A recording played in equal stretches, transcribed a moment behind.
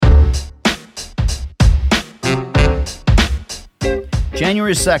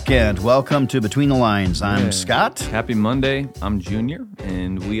January 2nd, welcome to Between the Lines. I'm Scott. Happy Monday. I'm Junior,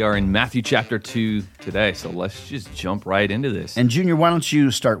 and we are in Matthew chapter 2 today, so let's just jump right into this. And Junior, why don't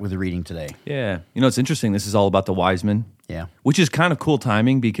you start with the reading today? Yeah. You know, it's interesting. This is all about the wise men. Yeah. Which is kind of cool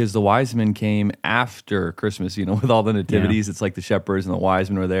timing because the wise men came after Christmas, you know, with all the nativities. Yeah. It's like the shepherds and the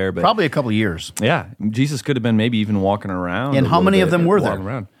wise men were there. But probably a couple of years. Yeah. Jesus could have been maybe even walking around. And how many of them were there?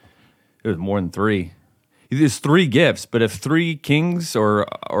 Around. It was more than 3. There's 3 gifts, but if 3 kings or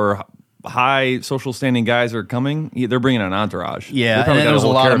high social standing guys are coming, they're bringing an entourage. Yeah, and there was a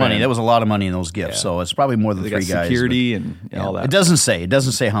lot of money. There was a lot of money in those gifts, so it's probably more than 3 guys. Security and all that. It doesn't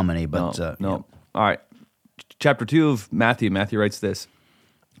say how many, but no. All right, chapter 2 of Matthew. Matthew writes this: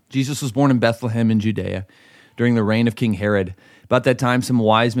 Jesus was born in Bethlehem in Judea during the reign of King Herod. About that time, some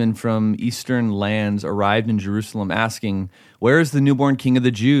wise men from eastern lands arrived in Jerusalem asking, "Where is the newborn king of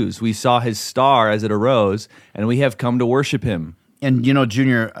the Jews? We saw his star as it arose, and we have come to worship him." And, you know,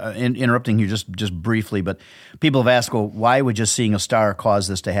 Junior, interrupting you just briefly, but people have asked, well, why would just seeing a star cause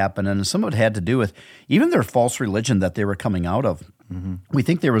this to happen? And some of it had to do with even their false religion that they were coming out of. Mm-hmm. We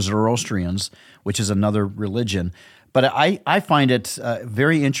think they were Zoroastrians, which is another religion. But I find it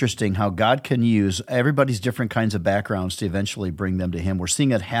very interesting how God can use everybody's different kinds of backgrounds to eventually bring them to Him. We're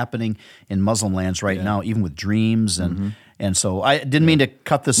seeing it happening in Muslim lands right now, even with dreams and so I didn't mean to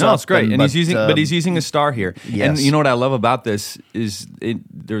cut this off. No, it's great, and he's using a star here. Yes. And you know what I love about this is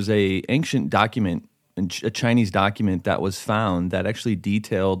there's a ancient document, a Chinese document that was found that actually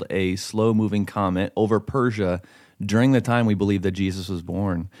detailed a slow-moving comet over Persia during the time we believe that Jesus was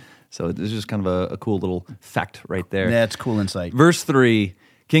born. So this is just kind of a cool little fact right there. That's cool insight. Verse 3,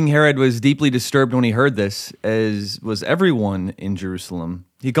 King Herod was deeply disturbed when he heard this, as was everyone in Jerusalem.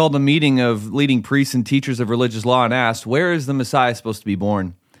 He called a meeting of leading priests and teachers of religious law and asked, "Where is the Messiah supposed to be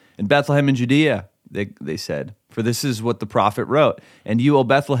born?" "In Bethlehem in Judea," they said, "for this is what the prophet wrote. And you, O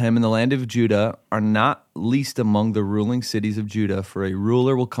Bethlehem, in the land of Judah, are not least among the ruling cities of Judah, for a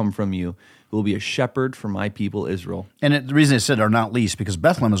ruler will come from you, who will be a shepherd for my people Israel." And the reason they said are not least, because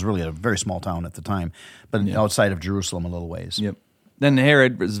Bethlehem was really a very small town at the time, but outside of Jerusalem a little ways. Yep. Then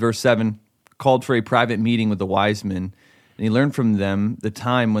Herod, verse 7, called for a private meeting with the wise men, and he learned from them the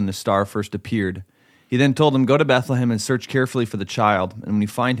time when the star first appeared. He then told them, "Go to Bethlehem and search carefully for the child, and when you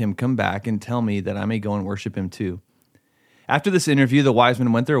find him, come back and tell me that I may go and worship him too." After this interview, the wise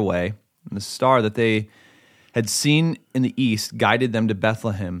men went their way, and the star that they had seen in the east guided them to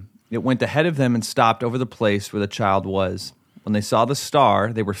Bethlehem. It went ahead of them and stopped over the place where the child was. When they saw the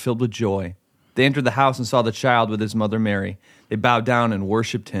star, they were filled with joy. They entered the house and saw the child with his mother Mary. They bowed down and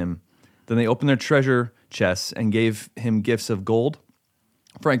worshipped him. Then they opened their treasure chests and gave him gifts of gold,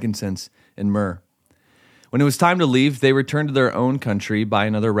 frankincense, and myrrh. When it was time to leave, they returned to their own country by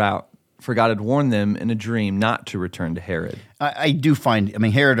another route, for God had warned them in a dream not to return to Herod. I do find,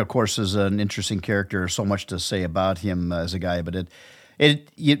 Herod, of course, is an interesting character, so much to say about him as a guy, but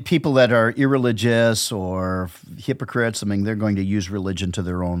people that are irreligious or hypocrites, they're going to use religion to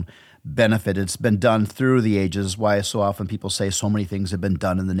their own benefit. It's been done through the ages. Why so often people say so many things have been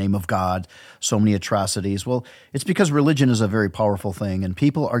done in the name of God, so many atrocities. Well, it's because religion is a very powerful thing, and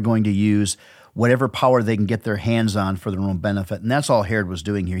people are going to use whatever power they can get their hands on for their own benefit. And that's all Herod was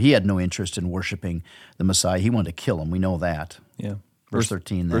doing here. He had no interest in worshiping the Messiah. He wanted to kill him. We know that. Yeah. Verse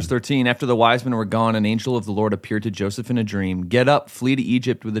 13. Then. Verse 13, after the wise men were gone, an angel of the Lord appeared to Joseph in a dream. "Get up, flee to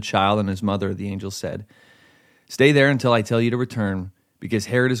Egypt with the child and his mother," the angel said. "Stay there until I tell you to return, because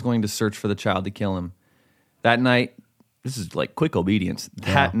Herod is going to search for the child to kill him." That night, this is like quick obedience.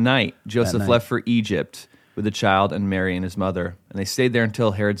 That night, Joseph left for Egypt with the child and Mary and his mother, and they stayed there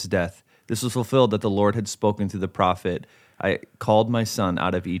until Herod's death. This was fulfilled that the Lord had spoken through the prophet, "I called my son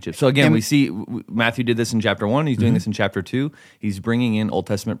out of Egypt." So again, we see Matthew did this in chapter 1. He's doing this in chapter 2. He's bringing in Old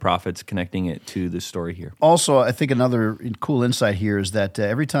Testament prophets, connecting it to this story here. Also, I think another cool insight here is that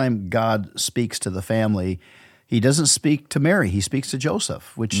every time God speaks to the family, He doesn't speak to Mary. He speaks to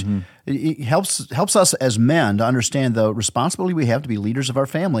Joseph, which helps us as men to understand the responsibility we have to be leaders of our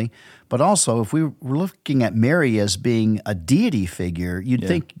family. But also, if we were looking at Mary as being a deity figure, you'd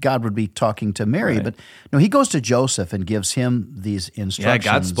think God would be talking to Mary. Right. But no, He goes to Joseph and gives him these instructions.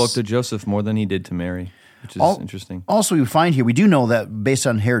 Yeah, God spoke to Joseph more than He did to Mary, which is interesting. Also, we find here, we do know that based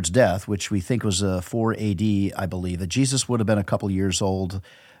on Herod's death, which we think was 4 A.D., I believe, that Jesus would have been a couple years old.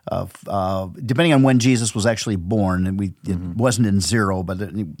 Depending on when Jesus was actually born, and it wasn't in 0, but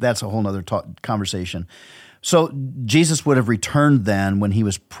that's a whole other conversation. So Jesus would have returned then when he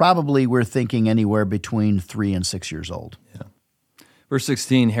was probably, we're thinking, anywhere between 3 and 6 years old. Yeah. Verse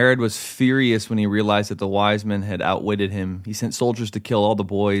 16, Herod was furious when he realized that the wise men had outwitted him. He sent soldiers to kill all the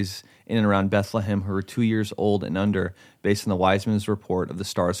boys in and around Bethlehem who were 2 years old and under, based on the wise men's report of the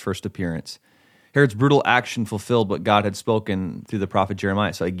star's first appearance. Herod's brutal action fulfilled what God had spoken through the prophet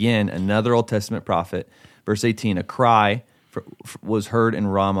Jeremiah. So again, another Old Testament prophet. Verse 18, a cry was heard in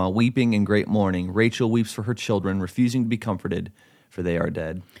Ramah, weeping in great mourning. Rachel weeps for her children, refusing to be comforted, for they are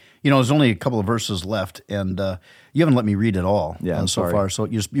dead. There's only a couple of verses left, and you haven't let me read it all I'm so sorry. far. So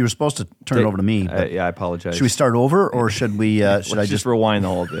you were supposed to turn it over to me. But I apologize. should we start over, or should we? Should I just rewind the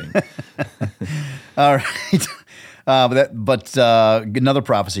whole thing? All right. Another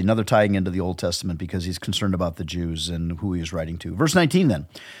prophecy, another tying into the Old Testament, because he's concerned about the Jews and who he is writing to. Verse 19 then.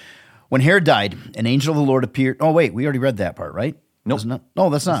 When Herod died, an angel of the Lord appeared. Oh, wait, we already read that part, right? Nope. No,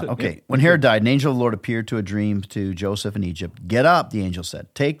 that's not. Okay. Yeah. When Herod died, an angel of the Lord appeared to a dream to Joseph in Egypt. Get up, the angel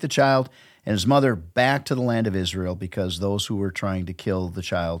said. Take the child and his mother back to the land of Israel, because those who were trying to kill the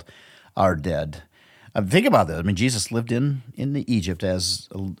child are dead. Think about that. I mean, Jesus lived in Egypt as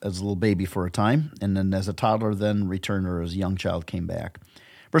a little baby for a time, and then as a toddler, then returned, or as a young child came back.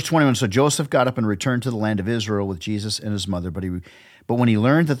 Verse 21, so Joseph got up and returned to the land of Israel with Jesus and his mother, but when he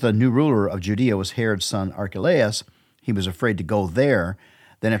learned that the new ruler of Judea was Herod's son Archelaus, he was afraid to go there.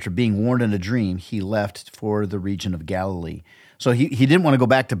 Then after being warned in a dream, he left for the region of Galilee. So he didn't want to go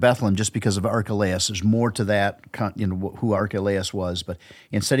back to Bethlehem just because of Archelaus. There's more to that, who Archelaus was. But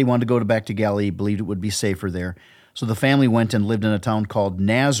instead he wanted to go back to Galilee, believed it would be safer there. So the family went and lived in a town called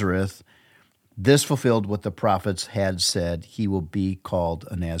Nazareth. This fulfilled what the prophets had said. He will be called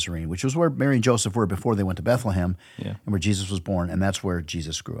a Nazarene, which was where Mary and Joseph were before they went to Bethlehem, and where Jesus was born, and that's where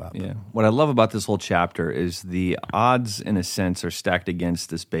Jesus grew up. Yeah. What I love about this whole chapter is the odds, in a sense, are stacked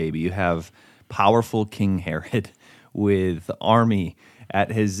against this baby. You have powerful King Herod with army at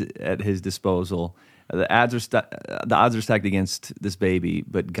his disposal. The odds are stacked against this baby,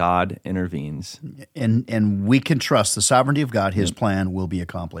 but God intervenes. And we can trust the sovereignty of God. His plan will be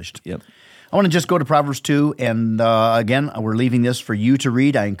accomplished. Yep. I want to just go to Proverbs 2, and again, we're leaving this for you to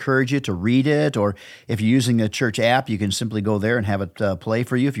read. I encourage you to read it, or if you're using a church app, you can simply go there and have it play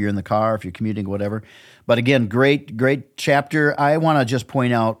for you if you're in the car, if you're commuting, whatever. But again, great chapter. I want to just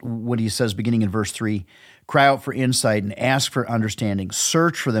point out what he says beginning in verse 3. Cry out for insight and ask for understanding.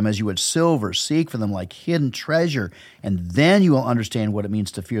 Search for them as you would silver. Seek for them like hidden treasure. And then you will understand what it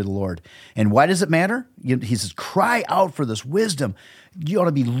means to fear the Lord. And why does it matter? He says, cry out for this wisdom. You ought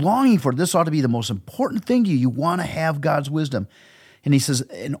to be longing for it. This ought to be the most important thing to you. You want to have God's wisdom. And he says,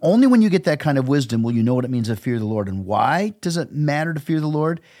 and only when you get that kind of wisdom will you know what it means to fear the Lord. And why does it matter to fear the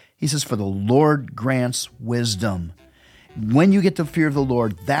Lord? He says, for the Lord grants wisdom. When you get the fear of the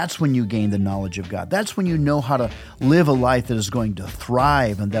Lord, that's when you gain the knowledge of God. That's when you know how to live a life that is going to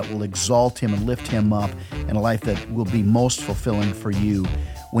thrive and that will exalt him and lift him up, and a life that will be most fulfilling for you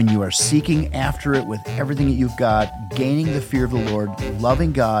when you are seeking after it with everything that you've got, gaining the fear of the Lord,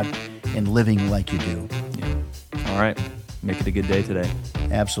 loving God, and living like you do. Yeah. All right. Make it a good day today.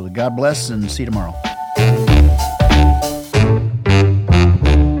 Absolutely. God bless, and see you tomorrow.